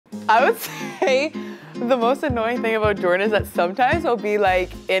I would say the most annoying thing about Jordyn is that sometimes we'll be like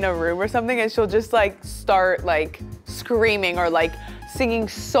in a room or something and she'll just like start like screaming or like singing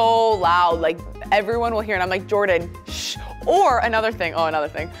so loud, like everyone will hear, and I'm like, Jordyn, shh. Or another thing,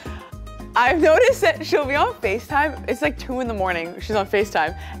 I've noticed that she'll be on FaceTime, it's like 2 in the morning, she's on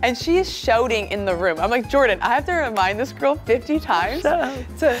FaceTime, and she is shouting in the room. I'm like, Jordyn, I have to remind this girl 50 times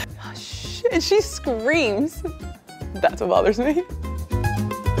to shh, and she screams. That's what bothers me.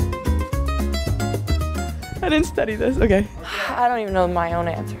 I didn't study this, okay. I don't even know my own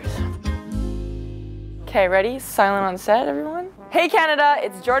answers. Okay, ready? Silent on set, everyone? Hey Canada,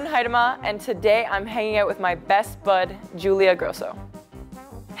 it's Jordyn Huitema, and today I'm hanging out with my best bud, Julia Grosso.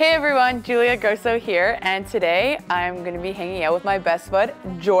 Hey everyone, Julia Grosso here, and today I'm gonna be hanging out with my best bud,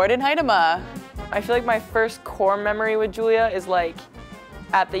 Jordyn Huitema. I feel like my first core memory with Julia is like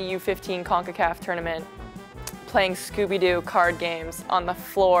at the U15 CONCACAF tournament, playing Scooby-Doo card games on the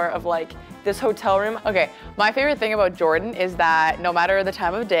floor of like this hotel room. Okay, my favorite thing about Jordyn is that no matter the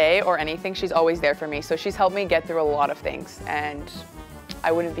time of day or anything, she's always there for me. So she's helped me get through a lot of things, and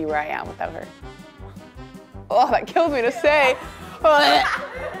I wouldn't be where I am without her. Oh, that kills me to say.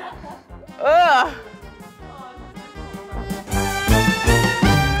 Ugh.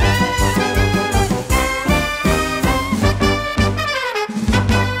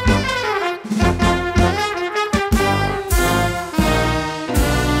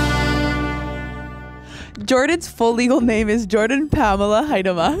 Jordyn's full legal name is Jordyn Pamela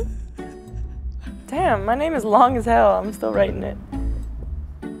Huitema. Damn, my name is long as hell. I'm still writing it.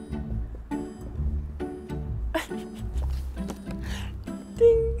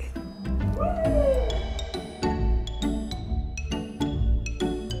 Ding.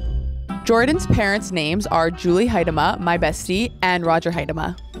 Jordyn's parents' names are Julie Huitema, my bestie, and Roger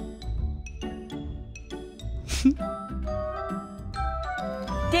Huitema.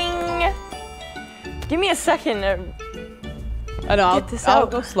 Ding. Give me a second. I know, I'll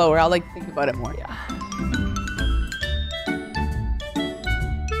go slower. I'll like think about it more. Yeah.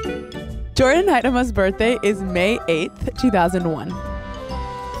 Jordyn Huitema's birthday is May 8th, 2001.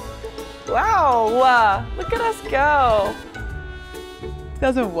 Wow, look at us go.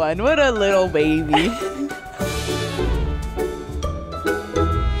 2001, what a little baby.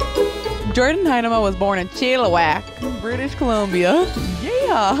 Jordyn Huitema was born in Chilliwack, British Columbia.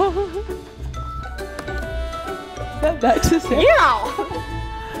 Yeah. That to say. Yeah.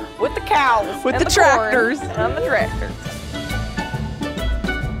 With the cows. With and the tractors. Corn, and the tractors.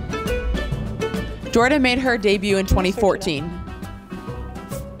 Jordyn made her debut in 2014.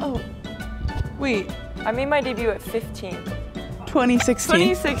 Oh, wait. I made my debut at 15.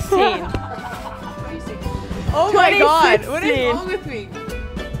 2016. 2016. Oh my God, what is wrong with me?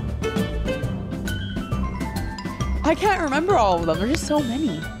 I can't remember all of them, there's just so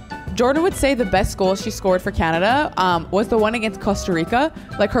many. Jordyn would say the best goal she scored for Canada was the one against Costa Rica,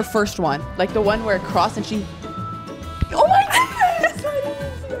 like her first one. Like the one where it crossed and she... Oh my goodness!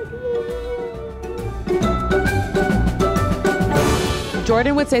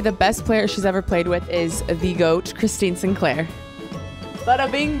 Jordyn would say the best player she's ever played with is the GOAT, Christine Sinclair. Bada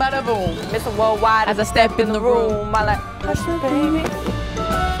bing, bada boom. Mr. Worldwide as I step in the room. I like, hush, baby.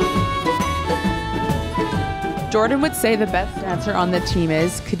 Jordyn would say the best dancer on the team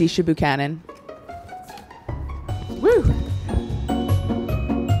is Kadisha Buchanan. Woo!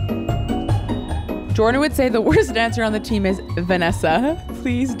 Jordyn would say the worst dancer on the team is Vanessa.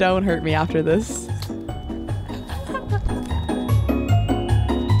 Please don't hurt me after this.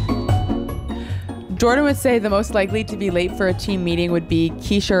 Jordyn would say the most likely to be late for a team meeting would be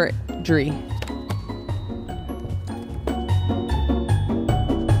Keisha Dree.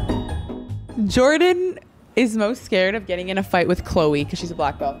 Jordyn is most scared of getting in a fight with Chloe because she's a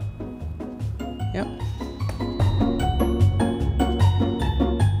black belt. Yep.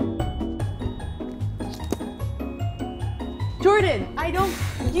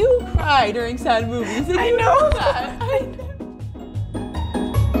 Jordyn, you cry during sad movies. And I you know that. I know.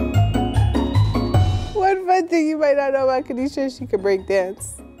 One fun thing you might not know about Kadisha, she could break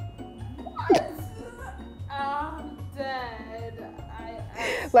dance. I'm dead.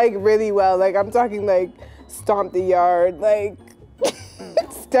 Like really well. Like I'm talking like stomp the yard, like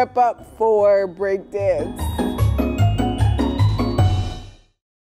step up for break dance.